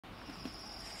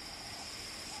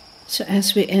So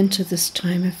as we enter this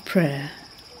time of prayer,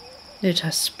 let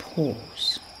us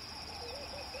pause.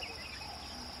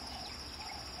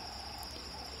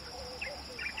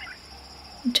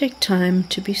 And take time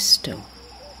to be still.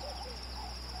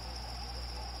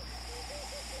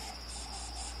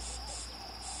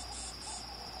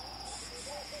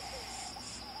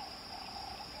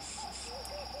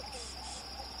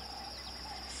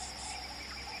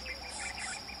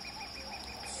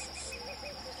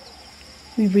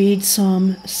 We read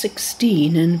Psalm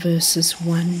 16 and verses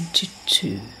 1 to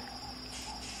 2.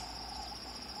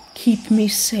 Keep me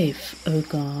safe, O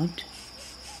God.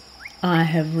 I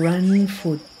have run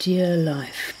for dear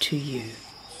life to you.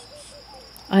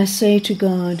 I say to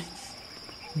God,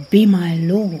 be my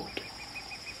Lord.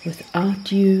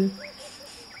 Without you,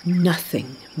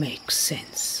 nothing makes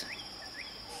sense.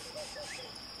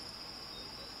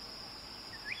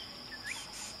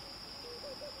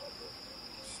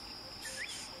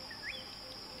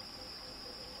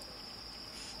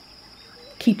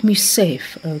 Keep me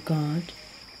safe, O God.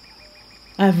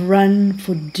 I've run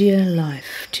for dear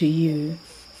life to you.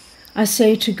 I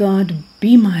say to God,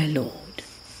 be my Lord.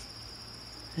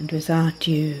 And without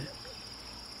you,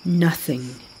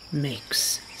 nothing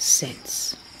makes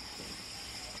sense.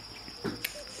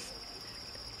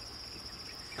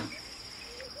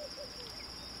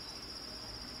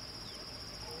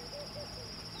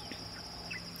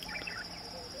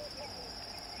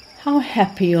 How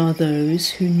happy are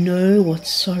those who know what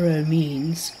sorrow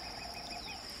means,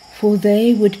 for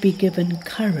they would be given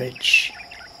courage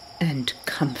and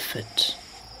comfort.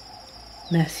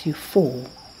 Matthew 4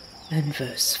 and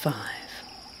verse 5.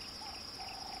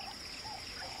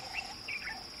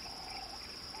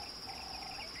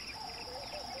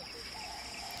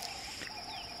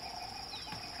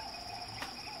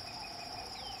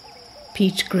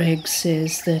 Pete Greig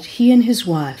says that he and his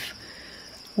wife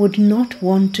would not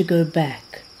want to go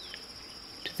back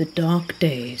to the dark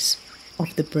days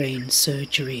of the brain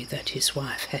surgery that his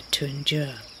wife had to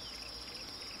endure.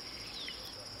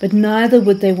 But neither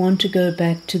would they want to go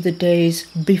back to the days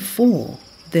before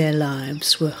their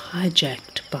lives were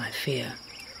hijacked by fear.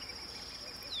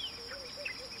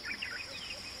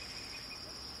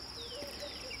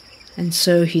 And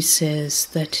so he says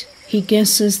that he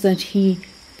guesses that he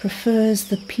prefers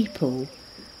the people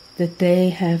that they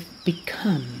have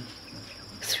become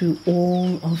through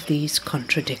all of these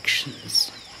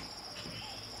contradictions.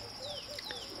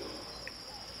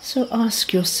 So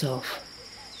ask yourself,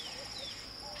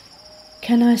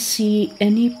 can I see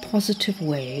any positive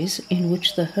ways in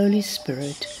which the Holy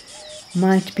Spirit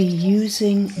might be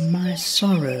using my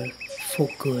sorrow for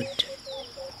good?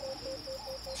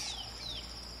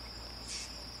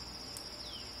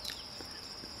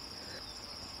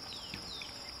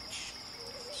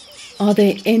 Are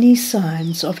there any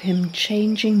signs of Him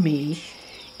changing me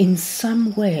in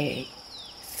some way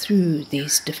through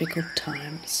these difficult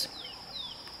times?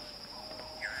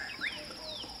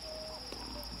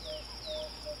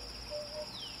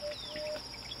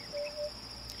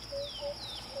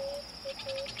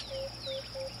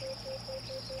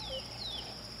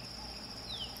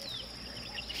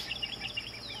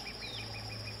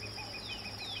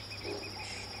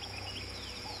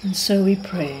 And so we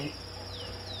pray,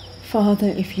 Father,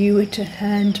 if you were to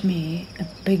hand me a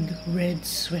big red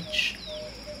switch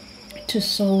to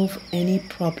solve any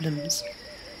problems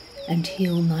and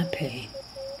heal my pain,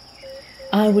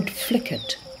 I would flick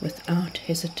it without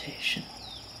hesitation.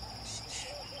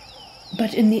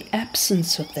 But in the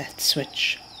absence of that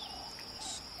switch,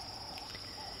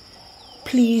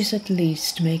 please at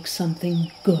least make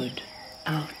something good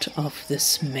out of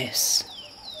this mess.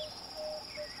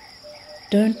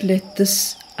 Don't let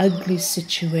this ugly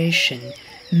situation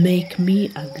make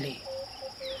me ugly.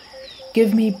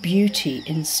 Give me beauty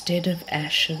instead of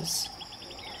ashes,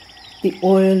 the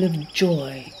oil of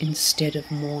joy instead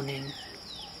of mourning,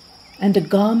 and a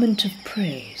garment of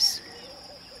praise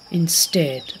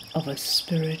instead of a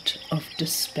spirit of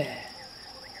despair.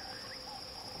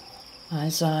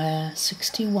 Isaiah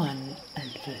 61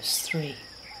 and verse 3.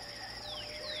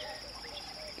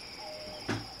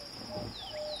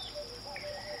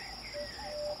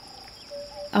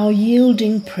 Our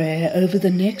yielding prayer over the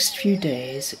next few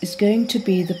days is going to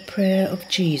be the prayer of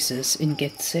Jesus in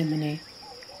Gethsemane,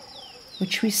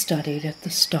 which we studied at the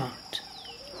start.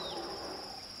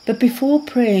 But before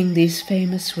praying these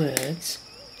famous words,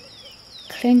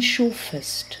 clench your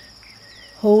fist,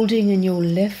 holding in your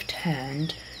left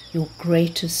hand your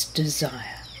greatest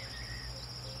desire,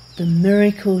 the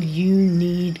miracle you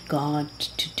need God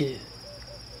to do,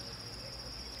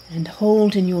 and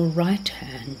hold in your right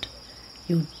hand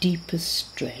your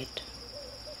deepest dread,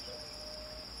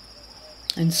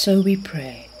 And so we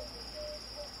pray,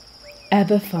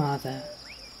 Abba Father,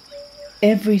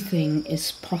 everything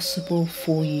is possible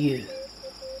for you.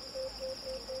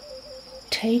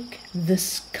 Take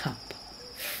this cup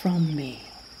from me.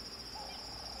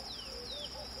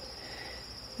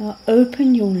 Now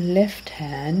open your left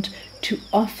hand to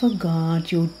offer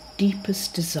God your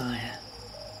deepest desire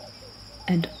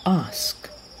and ask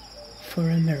for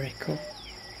a miracle.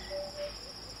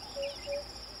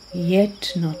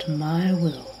 Yet not my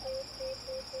will,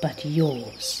 but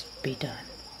yours be done.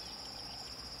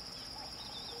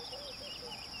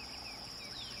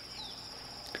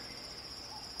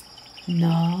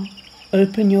 Now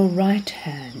open your right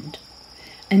hand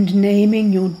and,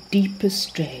 naming your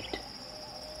deepest dread,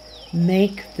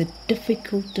 make the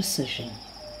difficult decision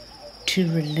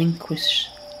to relinquish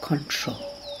control.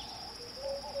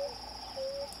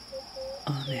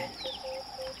 Amen.